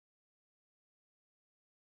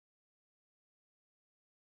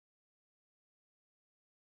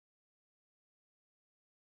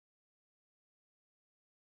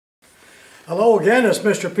Hello again, it's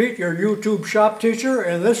Mr. Pete, your YouTube shop teacher,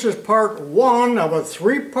 and this is part one of a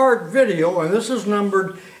three-part video, and this is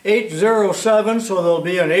numbered 807, so there'll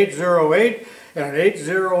be an 808 and an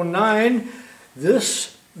 809.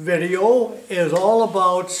 This video is all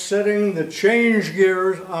about setting the change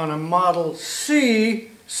gears on a Model C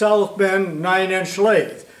South Bend 9-inch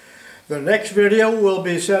lathe. The next video will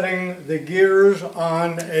be setting the gears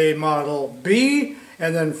on a Model B,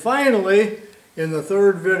 and then finally, in the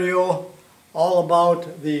third video, all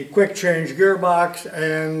about the quick change gearbox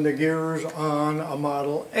and the gears on a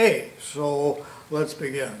Model A. So let's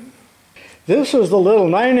begin. This is the little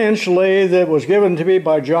 9-inch lathe that was given to me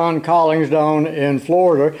by John Collins down in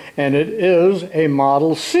Florida, and it is a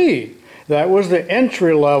Model C. That was the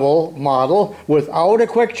entry-level model without a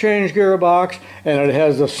quick change gearbox, and it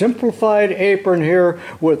has a simplified apron here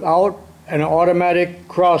without an automatic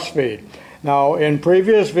crossfeed. Now, in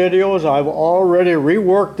previous videos, I've already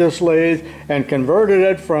reworked this lathe and converted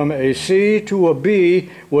it from a C to a B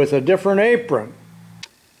with a different apron.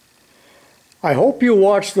 I hope you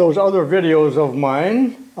watched those other videos of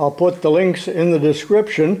mine. I'll put the links in the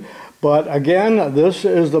description. But again, this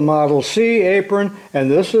is the Model C apron, and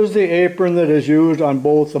this is the apron that is used on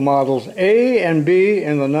both the Models A and B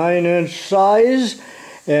in the 9-inch size.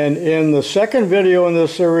 And in the second video in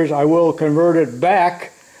this series, I will convert it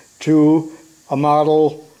back to a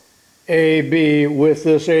Model AB with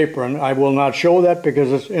this apron. I will not show that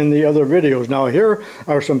because it's in the other videos. Now here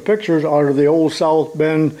are some pictures out of the old South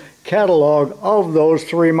Bend catalog of those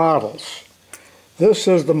three models. This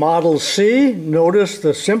is the Model C. Notice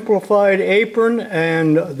the simplified apron,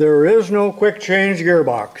 and there is no quick change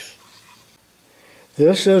gearbox.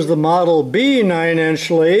 This is the Model B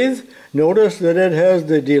 9-inch lathe. Notice that it has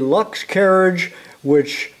the deluxe carriage,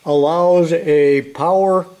 which allows a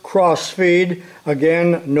power crossfeed.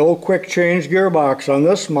 Again, no quick change gearbox on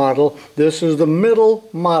this model. This is the middle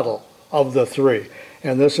model of the three,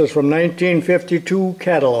 and this is from 1952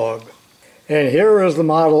 catalog. And here is the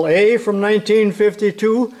Model A from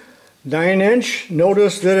 1952, 9-inch.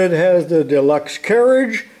 Notice that it has the deluxe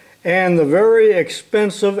carriage and the very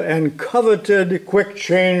expensive and coveted quick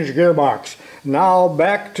change gearbox. Now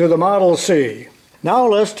back to the Model C. Now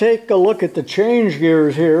let's take a look at the change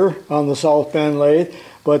gears here on the South Bend lathe,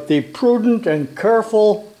 but the prudent and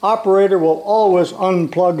careful operator will always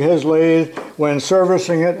unplug his lathe when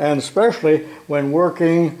servicing it, and especially when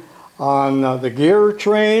working on the gear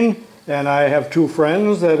train. And I have two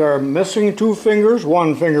friends that are missing two fingers,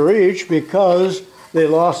 one finger each, because they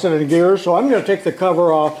lost it in gear. So I'm going to take the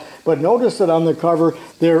cover off, but notice that on the cover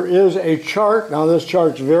there is a chart. Now this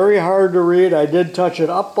chart's very hard to read. I did touch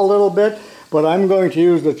it up a little bit, but I'm going to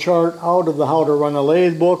use the chart out of the How to Run a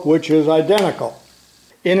Lathe book, which is identical.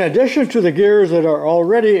 In addition to the gears that are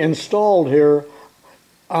already installed here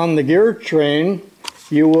on the gear train,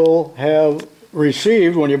 you will have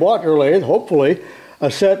received, when you bought your lathe, hopefully,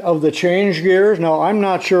 a set of the change gears. Now, I'm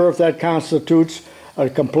not sure if that constitutes a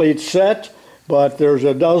complete set, but there's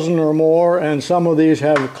a dozen or more, and some of these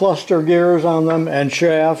have cluster gears on them and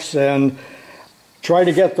shafts, and try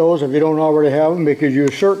to get those if you don't already have them, because you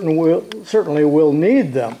certainly will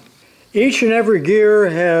need them. Each and every gear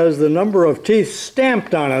has the number of teeth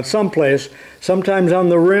stamped on it someplace, sometimes on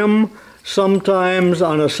the rim, sometimes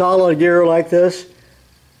on a solid gear like this,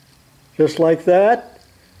 just like that.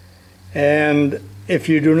 And if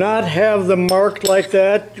you do not have them marked like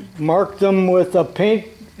that, mark them with a paint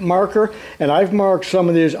marker, and I've marked some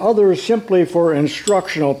of these others simply for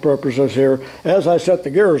instructional purposes here as I set the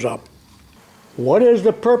gears up. What is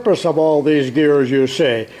the purpose of all these gears, you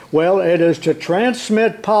say? Well, it is to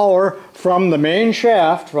transmit power from the main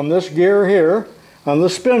shaft, from this gear here, on the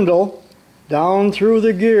spindle, down through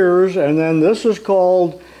the gears, and then this is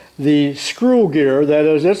called the screw gear. That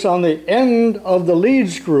is, it's on the end of the lead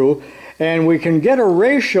screw, and we can get a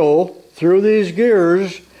ratio through these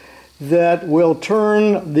gears that will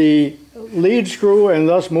turn the lead screw and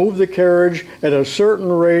thus move the carriage at a certain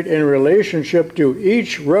rate in relationship to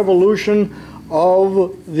each revolution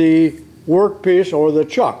of the workpiece or the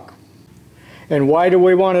chuck. And why do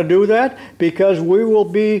we want to do that? Because we will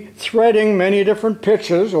be threading many different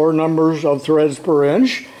pitches or numbers of threads per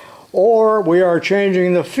inch, or we are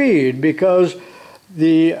changing the feed because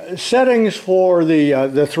the settings for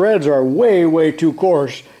the threads are way too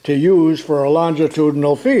coarse to use for a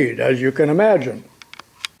longitudinal feed, as you can imagine.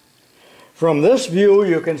 From this view,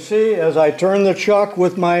 you can see as I turn the chuck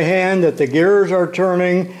with my hand that the gears are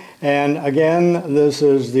turning, and again, this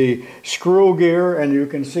is the screw gear, and you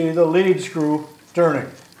can see the lead screw turning.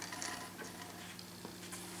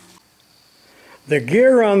 The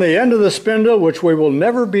gear on the end of the spindle, which we will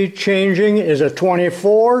never be changing, is a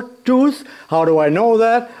 24 tooth. How do I know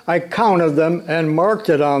that? I counted them and marked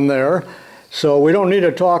it on there. So we don't need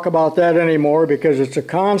to talk about that anymore because it's a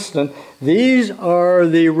constant. These are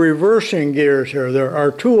the reversing gears here. There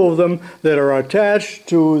are two of them that are attached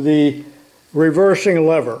to the reversing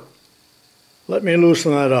lever. Let me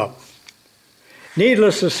loosen that up.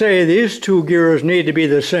 Needless to say, these two gears need to be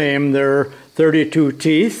the same. They're 32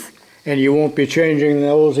 teeth, and you won't be changing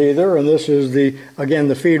those either. And this is again,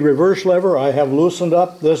 the feed reverse lever. I have loosened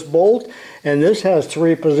up this bolt, and this has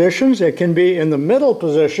 3 positions. It can be in the middle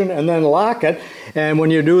position and then lock it. And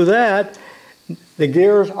when you do that, the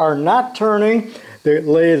gears are not turning. The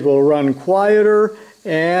lathe will run quieter,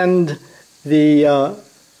 and the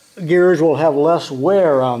gears will have less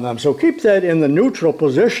wear on them. So keep that in the neutral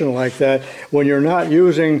position like that when you're not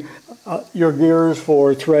using your gears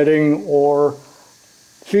for threading or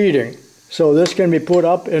feeding. So this can be put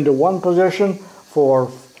up into one position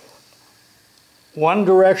for one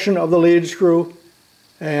direction of the lead screw,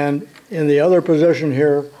 and in the other position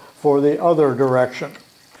here for the other direction.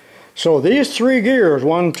 So these 3 gears,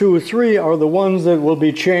 1, 2, 3, are the ones that will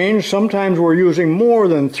be changed. Sometimes we're using more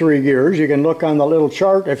than 3 gears. You can look on the little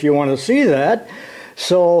chart if you want to see that.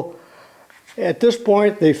 So at this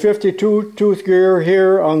point, the 52 tooth gear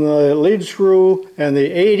here on the lead screw and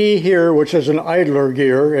the 80 here, which is an idler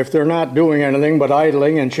gear. If they're not doing anything but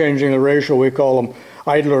idling and changing the ratio, we call them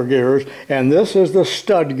idler gears. And this is the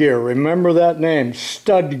stud gear. Remember that name,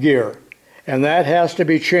 stud gear. And that has to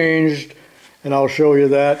be changed, and I'll show you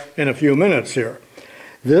that in a few minutes here.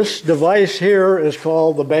 This device here is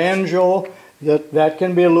called the banjo. That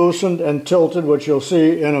can be loosened and tilted, which you'll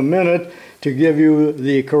see in a minute, to give you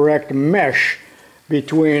the correct mesh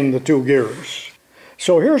between the 2 gears.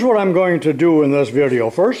 So here's what I'm going to do in this video.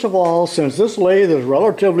 First of all, since this lathe is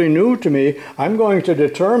relatively new to me, I'm going to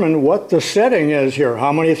determine what the setting is here.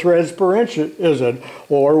 How many threads per inch is it?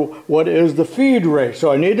 Or what is the feed rate?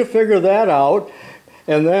 So I need to figure that out.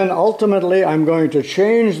 And then ultimately I'm going to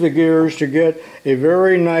change the gears to get a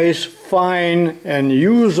very nice, fine, and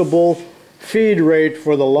usable feed rate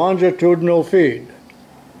for the longitudinal feed.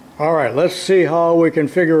 All right, let's see how we can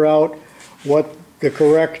figure out what the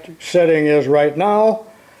correct setting is right now.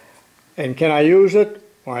 And can I use it?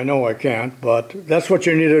 Well, I know I can't, but that's what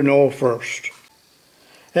you need to know first.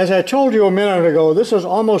 As I told you a minute ago, this is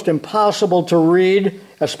almost impossible to read,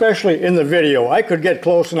 especially in the video. I could get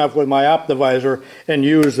close enough with my Optivisor and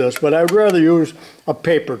use this, but I'd rather use a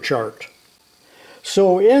paper chart.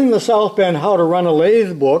 So in the South Bend How to Run a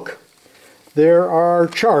Lathe book, there are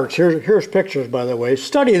charts. Here's pictures, by the way.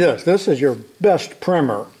 Study this. This is your best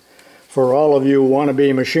primer for all of you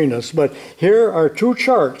wannabe machinists. But here are 2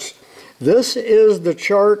 charts. This is the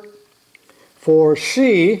chart for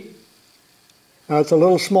C. Now it's a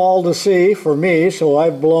little small to see for me, so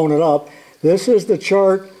I've blown it up. This is the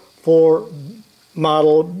chart for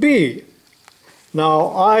model B. Now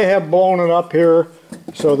I have blown it up here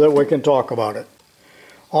so that we can talk about it.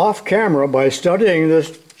 Off camera, by studying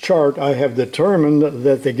this chart, I have determined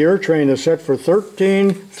that the gear train is set for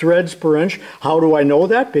 13 threads per inch. How do I know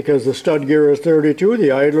that? Because the stud gear is 32,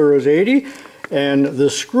 the idler is 80, and the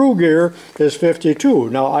screw gear is 52.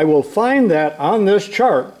 Now I will find that on this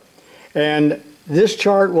chart, and this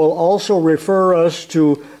chart will also refer us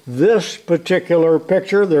to this particular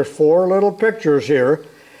picture. There's 4 little pictures here,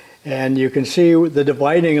 and you can see the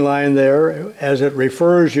dividing line there as it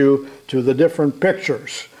refers you to the different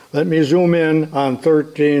pictures. Let me zoom in on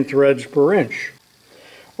 13 threads per inch.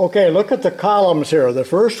 Okay, look at the columns here. The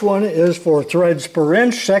first one is for threads per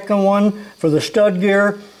inch, second one for the stud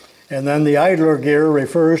gear, and then the idler gear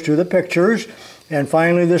refers to the pictures, and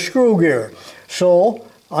finally the screw gear. So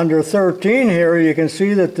under 13 here, you can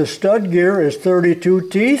see that the stud gear is 32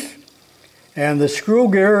 teeth, and the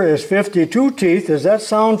screw gear is 52 teeth. Does that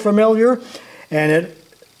sound familiar? And it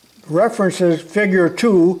references figure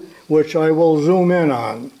 2, which I will zoom in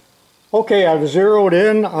on. Okay, I've zeroed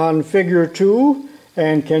in on figure 2,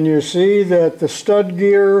 and can you see that the stud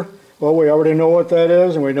gear, well, we already know what that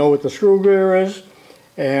is, and we know what the screw gear is,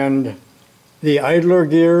 and the idler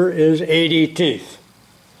gear is 80 teeth.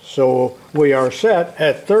 So we are set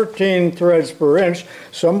at 13 threads per inch.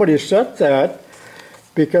 Somebody set that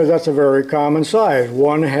because that's a very common size,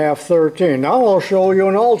 1/2 13. Now I'll show you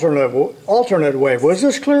an alternate way. Was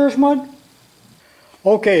this clear as mud?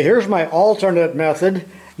 Okay, here's my alternate method.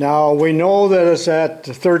 Now we know that it's at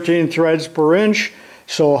 13 threads per inch,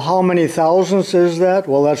 so how many thousandths is that?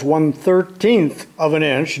 Well, that's 1/13 of an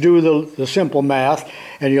inch. Do the simple math,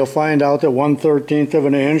 and you'll find out that 1/13 of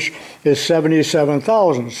an inch is 77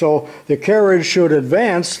 thousandths. So the carriage should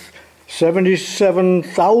advance 77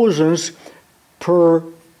 thousandths per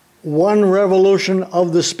 1 revolution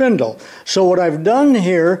of the spindle. So what I've done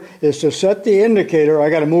here is to set the indicator. I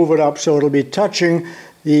got to move it up so it'll be touching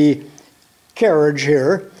the carriage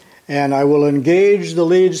here, and I will engage the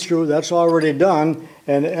lead screw. That's already done.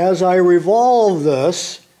 And as I revolve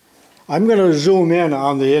this, I'm going to zoom in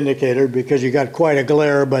on the indicator because you got quite a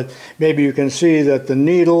glare, but maybe you can see that the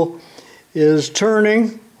needle is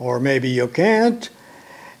turning, or maybe you can't.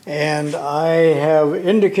 And I have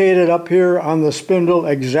indicated up here on the spindle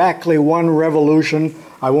exactly 1 revolution.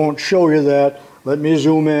 I won't show you that. Let me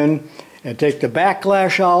zoom in and take the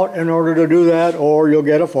backlash out in order to do that, or you'll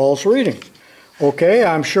get a false reading. Okay,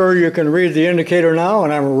 I'm sure you can read the indicator now,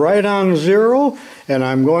 and I'm right on 0, and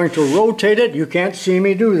I'm going to rotate it. You can't see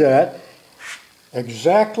me do that.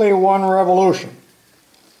 Exactly 1 revolution.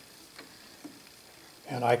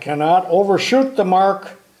 And I cannot overshoot the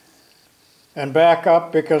mark and back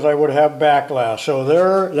up because I would have backlash. So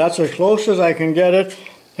there, that's as close as I can get it,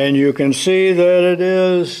 and you can see that it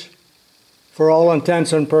is, for all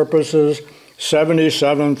intents and purposes,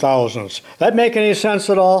 77 thousandths. That make any sense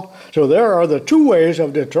at all? So there are the 2 ways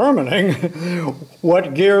of determining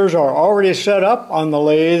what gears are already set up on the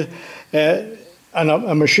lathe on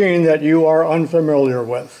a machine that you are unfamiliar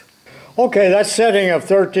with. Okay, that setting of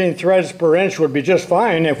 13 threads per inch would be just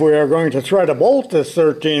fine if we are going to thread a bolt that's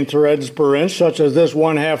 13 threads per inch, such as this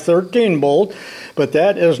 1/2 13 bolt, but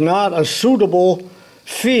that is not a suitable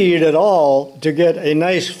feed at all to get a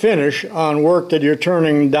nice finish on work that you're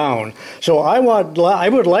turning down. So I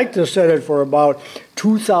would like to set it for about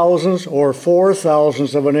 2 thousandths or 4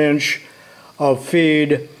 thousandths of an inch of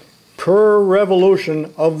feed per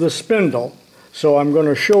revolution of the spindle. So I'm going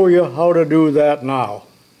to show you how to do that now,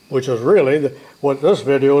 which is really what this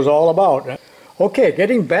video is all about. Okay,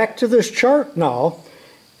 getting back to this chart now,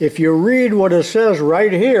 if you read what it says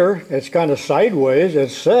right here, it's kind of sideways. It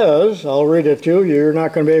says, I'll read it to you, you're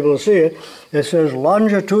not going to be able to see it. It says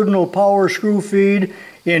longitudinal power screw feed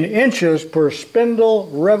in inches per spindle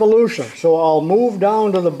revolution. So I'll move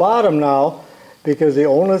down to the bottom now, because the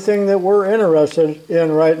only thing that we're interested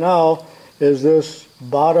in right now is this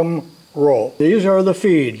bottom row. These are the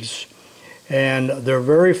feeds, and they're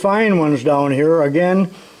very fine ones down here.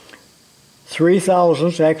 Again, 3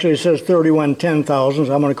 thousandths, actually it says 31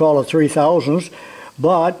 10,000ths, I'm going to call it 3 thousandths,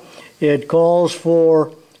 but it calls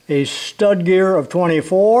for a stud gear of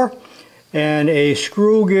 24 and a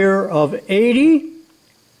screw gear of 80,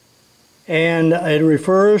 and it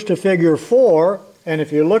refers to figure 4, and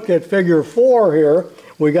if you look at figure 4 here,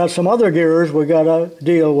 we got some other gears we got to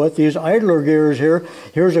deal with, these idler gears here.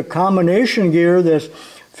 Here's a combination gear that's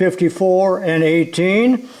 54 and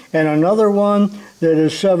 18, and another one that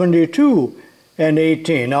is 72 and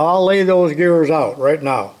 18. Now I'll lay those gears out right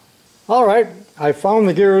now. All right, I found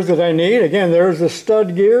the gears that I need. Again, there's the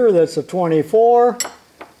stud gear, that's a 24.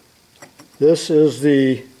 This is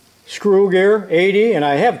the screw gear, 80, and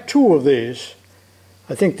I have 2 of these.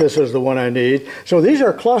 I think this is the one I need. So these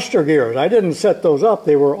are cluster gears. I didn't set those up.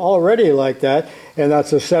 They were already like that. And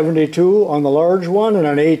that's a 72 on the large one and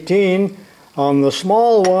an 18 on the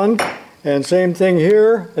small one. And same thing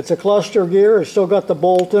here. It's a cluster gear. It's still got the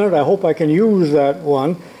bolt in it. I hope I can use that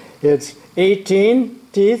one. It's 18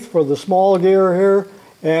 teeth for the small gear here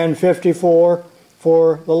and 54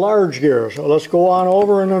 for the large gear. So let's go on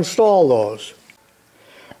over and install those.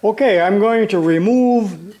 Okay, I'm going to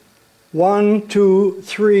remove 1, 2,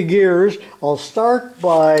 3 gears. I'll start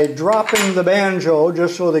by dropping the banjo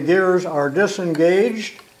just so the gears are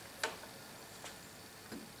disengaged,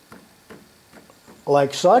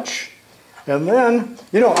 like such. And then,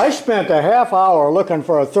 you know, I spent a half hour looking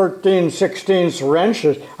for a 13/16 wrench.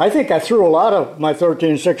 I think I threw a lot of my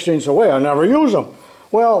 13/16 away. I never use them.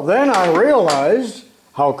 Well, then I realized,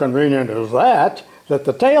 how convenient is that, that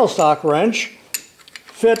the tailstock wrench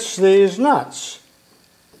fits these nuts.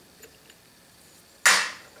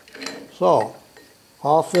 So,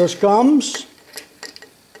 off this comes.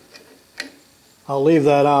 I'll leave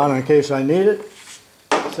that on in case I need it.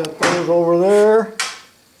 Set those over there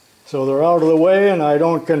so they're out of the way and I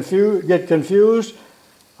don't get confused.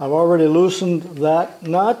 I've already loosened that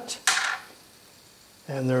nut.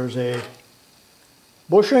 And there's a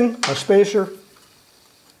bushing, a spacer.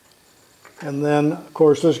 And then, of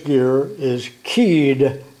course, this gear is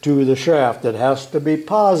keyed to the shaft. It has to be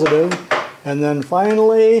positive. And then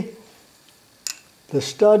finally, the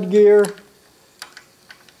stud gear.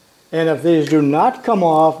 And if these do not come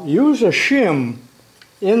off, use a shim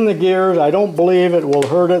in the gears. I don't believe it will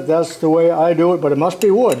hurt it. That's the way I do it, but it must be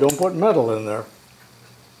wood. Don't put metal in there.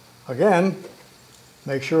 Again,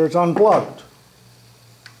 make sure it's unplugged.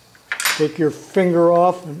 take your finger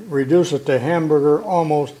off and reduce it to hamburger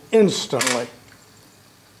almost instantly.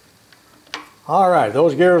 Alright,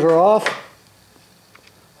 those gears are off.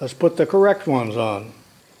 Let's put the correct ones on.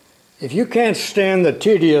 If you can't stand the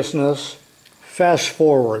tediousness, fast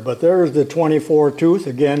forward. But there's the 24 tooth.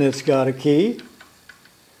 Again, it's got a key.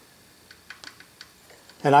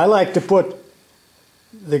 And I like to put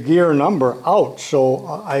the gear number out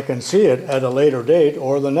so I can see it at a later date,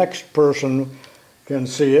 or the next person can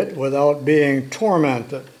see it without being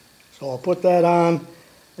tormented. So I'll put that on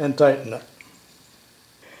and tighten it.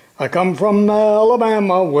 I come from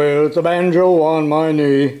Alabama with the banjo on my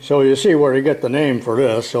knee. So you see where you get the name for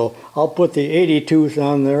this. So I'll put the 80 tooth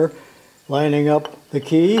on there, lining up the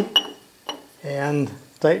key, and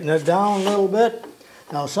tighten it down a little bit.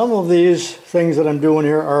 Now some of these things that I'm doing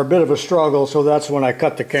here are a bit of a struggle, so that's when I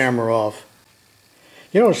cut the camera off.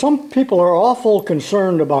 You know, some people are awful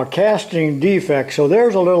concerned about casting defects. So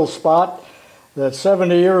there's a little spot that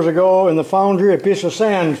 70 years ago in the foundry, a piece of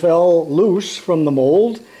sand fell loose from the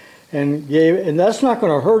mold, and that's not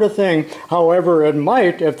going to hurt a thing. However, it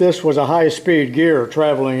might if this was a high-speed gear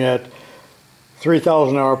traveling at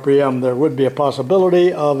 3,000 RPM. There would be a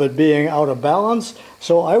possibility of it being out of balance.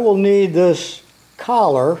 So I will need this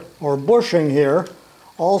collar or bushing here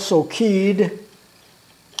also keyed,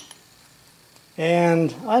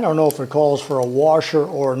 and I don't know if it calls for a washer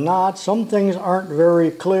or not. Some things aren't very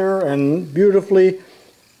clear, and beautifully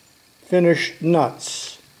finished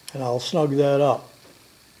nuts, and I'll snug that up.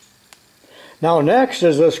 Now next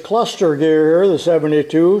is this cluster gear here, the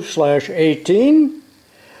 72/18.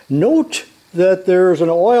 Note that there's an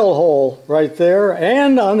oil hole right there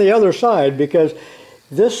and on the other side, because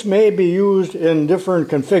this may be used in different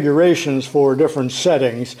configurations for different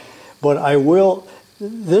settings, but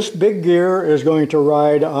this big gear is going to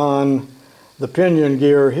ride on the pinion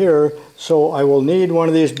gear here, so I will need one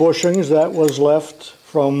of these bushings that was left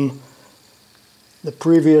from the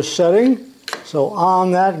previous setting. So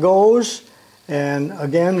on that goes, and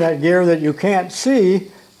again, that gear that you can't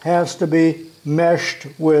see has to be meshed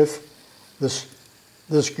with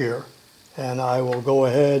this gear, and I will go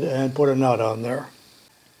ahead and put a nut on there.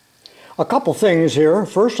 A couple things here.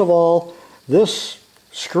 First of all, this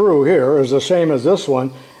screw here is the same as this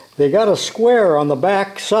one. They got a square on the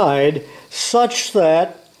back side such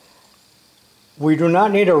that we do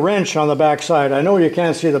not need a wrench on the back side. I know you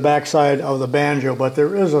can't see the back side of the banjo, but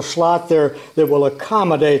there is a slot there that will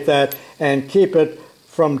accommodate that and keep it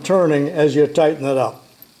from turning as you tighten it up.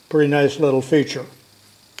 Pretty nice little feature.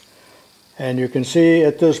 And you can see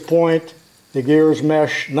at this point the gears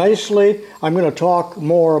mesh nicely. I'm going to talk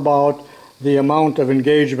more about the amount of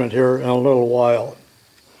engagement here in a little while.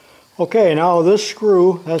 Okay, now this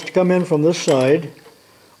screw has to come in from this side,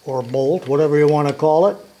 or bolt, whatever you want to call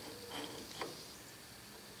it,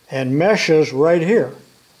 and meshes right here.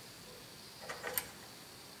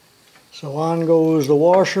 So on goes the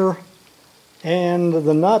washer and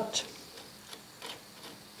the nut.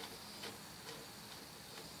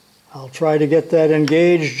 I'll try to get that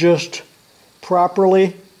engaged just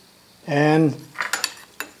properly and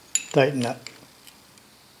tighten it.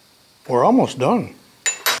 We're almost done.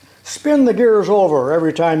 Spin the gears over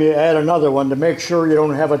every time you add another one to make sure you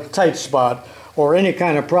don't have a tight spot or any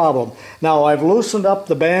kind of problem. Now I've loosened up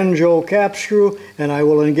the banjo cap screw, and I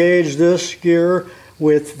will engage this gear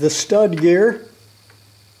with the stud gear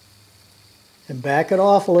and back it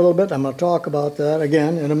off a little bit. I'm going to talk about that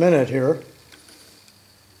again in a minute here.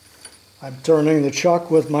 I'm turning the chuck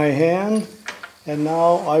with my hand, and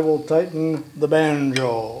now I will tighten the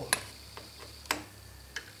banjo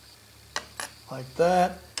like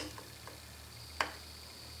that.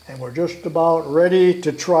 And we're just about ready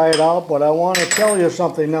to try it out, but I want to tell you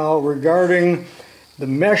something now regarding the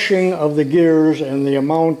meshing of the gears and the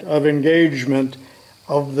amount of engagement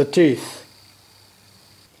of the teeth.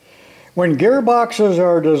 When gearboxes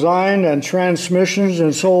are designed and transmissions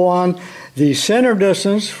and so on, the center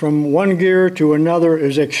distance from one gear to another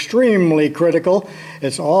is extremely critical.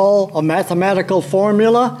 It's all a mathematical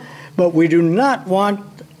formula, but we do not want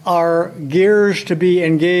our gears to be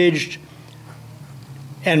engaged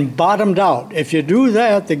and bottomed out. If you do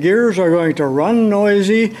that, the gears are going to run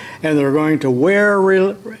noisy and they're going to wear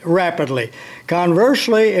rapidly.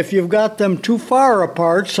 Conversely, if you've got them too far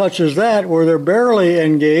apart, such as that, where they're barely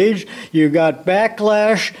engaged, you've got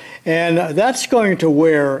backlash, and that's going to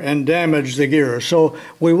wear and damage the gears. So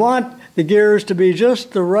we want the gears to be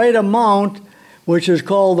just the right amount, which is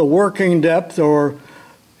called the working depth or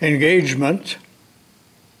engagement.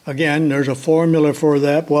 Again, there's a formula for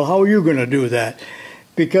that. Well, how are you going to do that?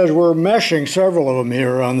 Because we're meshing several of them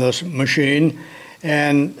here on this machine,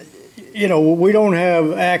 and you know, we don't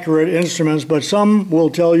have accurate instruments, but some will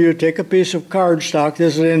tell you take a piece of cardstock,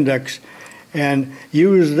 this is index, and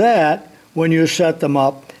use that when you set them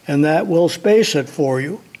up, and that will space it for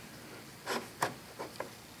you.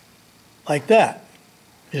 Like that.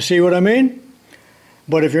 You see what I mean?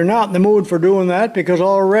 But if you're not in the mood for doing that, because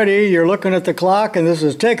already you're looking at the clock and this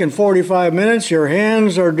is taking 45 minutes, your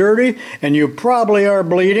hands are dirty, and you probably are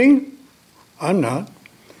bleeding. I'm not.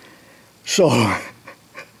 So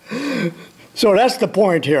that's the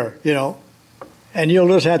point here, you know. And you'll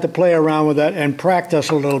just have to play around with that and practice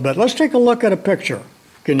a little bit. Let's take a look at a picture.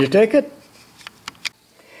 Can you take it?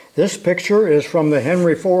 This picture is from the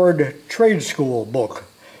Henry Ford Trade School book,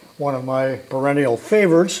 one of my perennial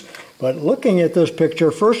favorites. But looking at this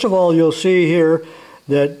picture, first of all, you'll see here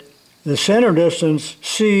that the center distance,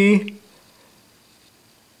 C,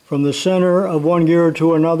 from the center of one gear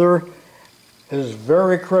to another, is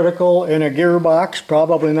very critical in a gearbox,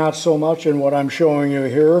 probably not so much in what I'm showing you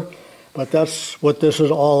here, but that's what this is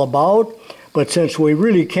all about. But since we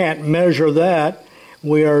really can't measure that,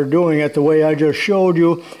 we are doing it the way I just showed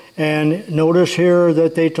you. And notice here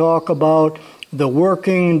that they talk about the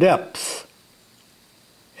working depth.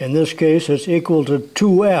 In this case, it's equal to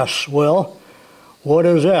 2S. Well, what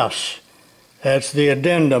is S? That's the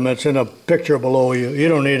addendum. It's in a picture below you. You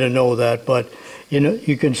don't need to know that, but you know,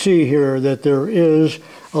 you can see here that there is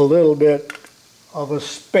a little bit of a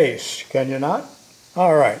space. Can you not?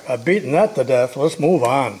 All right, I've beaten that to death. Let's move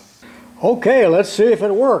on. Okay, let's see if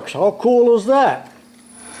it works. How cool is that?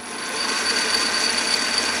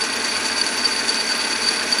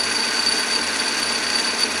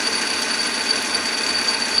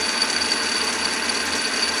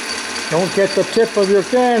 Don't get the tip of your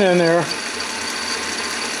can in there.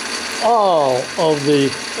 All of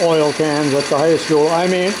the oil cans at the high school, I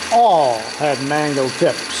mean all, had mango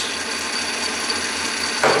tips.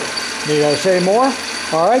 Need I say more?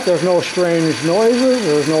 All right, there's no strange noises,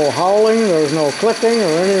 there's no howling, there's no clicking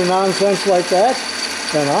or any nonsense like that.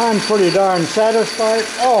 And I'm pretty darn satisfied.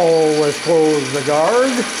 Always close the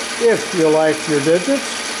guard if you like your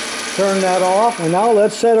digits. Turn that off, and now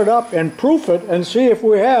let's set it up and proof it and see if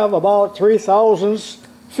we have about 3/1000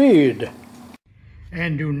 feed.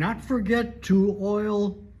 And do not forget to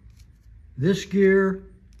oil this gear,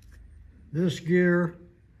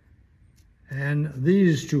 and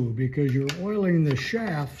these two, because you're oiling the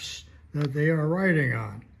shafts that they are riding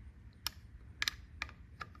on.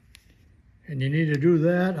 And you need to do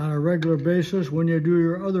that on a regular basis when you do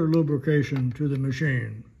your other lubrication to the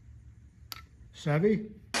machine. Savvy?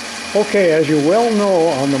 Okay, as you well know,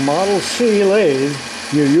 on the Model C lathe,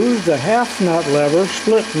 you use the half nut lever,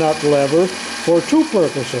 split nut lever, for two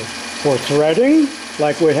purposes. For threading,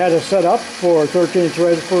 like we had it set up for 13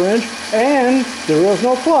 threads per inch, and there is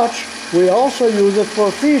no clutch. We also use it for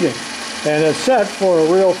feeding. And it's set for a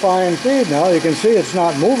real fine feed now. You can see it's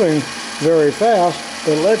not moving very fast,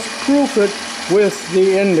 but let's proof it with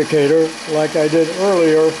the indicator like I did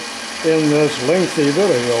earlier in this lengthy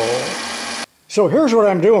video. So here's what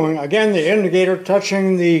I'm doing. Again, the indicator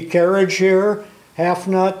touching the carriage here, half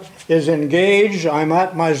nut is engaged. I'm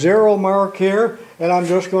at my 0 mark here, and I'm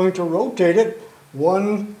just going to rotate it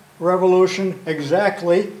 1 revolution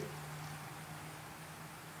exactly.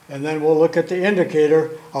 And then we'll look at the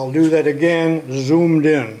indicator. I'll do that again, zoomed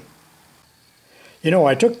in. You know,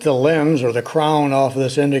 I took the lens or the crown off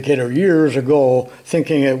this indicator years ago,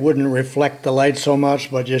 thinking it wouldn't reflect the light so much,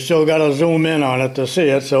 but you still got to zoom in on it to see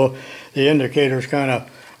it, so the indicator's kind of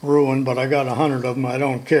ruined, but I got 100 of them, I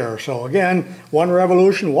don't care. So again, 1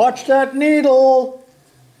 revolution, watch that needle!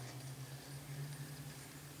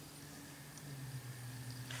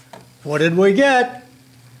 What did we get?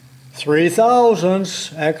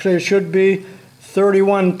 3/1000. Actually, it should be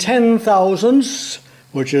 31/10,000,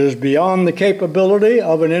 which is beyond the capability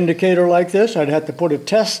of an indicator like this. I'd have to put a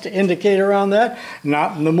test indicator on that.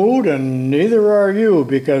 Not in the mood, and neither are you,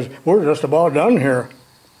 because we're just about done here.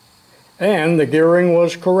 And the gearing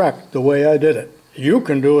was correct the way I did it. You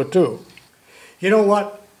can do it too. You know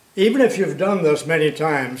what? Even if you've done this many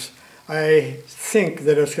times, I think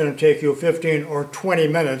that it's going to take you 15 or 20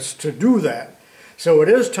 minutes to do that. So it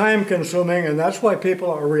is time consuming, and that's why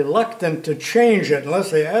people are reluctant to change it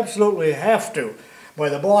unless they absolutely have to by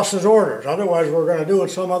the boss's orders. Otherwise, we're going to do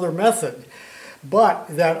it some other method. But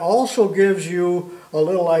that also gives you a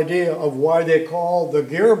little idea of why they call the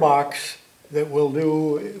gearbox that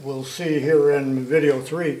we'll see here in video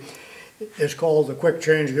 3, is called the quick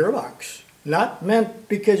change gearbox. Not meant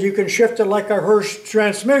because you can shift it like a Hurst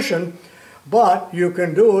transmission, but you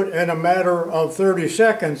can do it in a matter of 30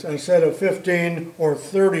 seconds instead of 15 or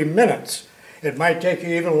 30 minutes. It might take you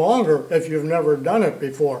even longer if you've never done it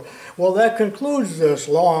before. Well, that concludes this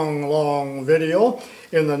long video.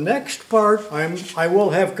 In the next part, I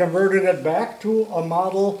will have converted it back to a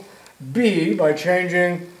Model B by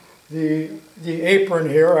changing the apron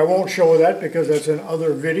here. I won't show that because that's in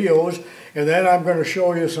other videos. And then I'm going to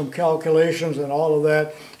show you some calculations and all of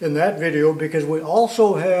that in that video, because we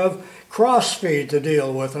also have cross feed to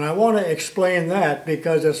deal with. And I want to explain that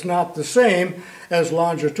because it's not the same as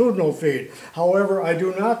longitudinal feed. However, I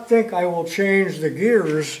do not think I will change the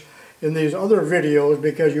gears in these other videos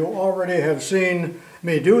because you already have seen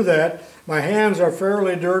me do that. My hands are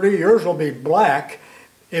fairly dirty. Yours will be black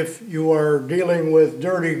if you are dealing with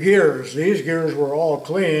dirty gears. These gears were all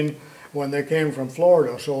clean when they came from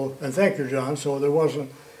Florida. So, and thank you, John. So there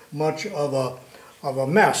wasn't much of a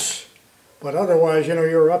mess. But otherwise, you know,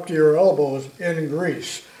 you're up to your elbows in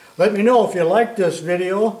grease. Let me know if you like this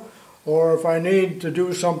video or if I need to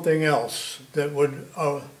do something else that would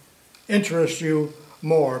interest you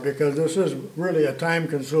more, because this is really a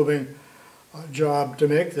time-consuming job to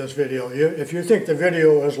make this video. If you think the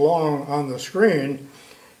video is long on the screen,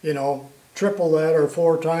 you know, triple that or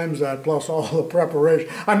 4 times that plus all the preparation.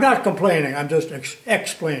 I'm not complaining, I'm just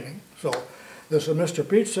explaining. So this is Mr.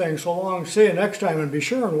 Pete saying so long, see you next time, and be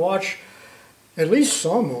sure and watch at least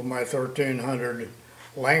some of my 1,300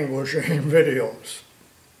 languishing videos.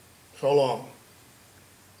 So long.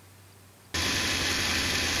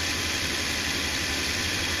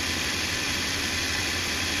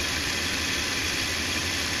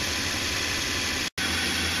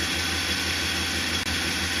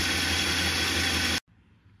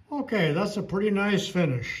 Okay, that's a pretty nice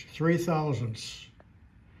finish, 3/1000ths.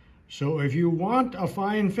 So if you want a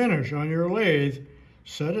fine finish on your lathe,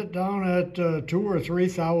 set it down at 2 or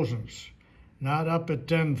 3/1000ths, not up at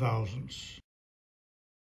 10/1000ths.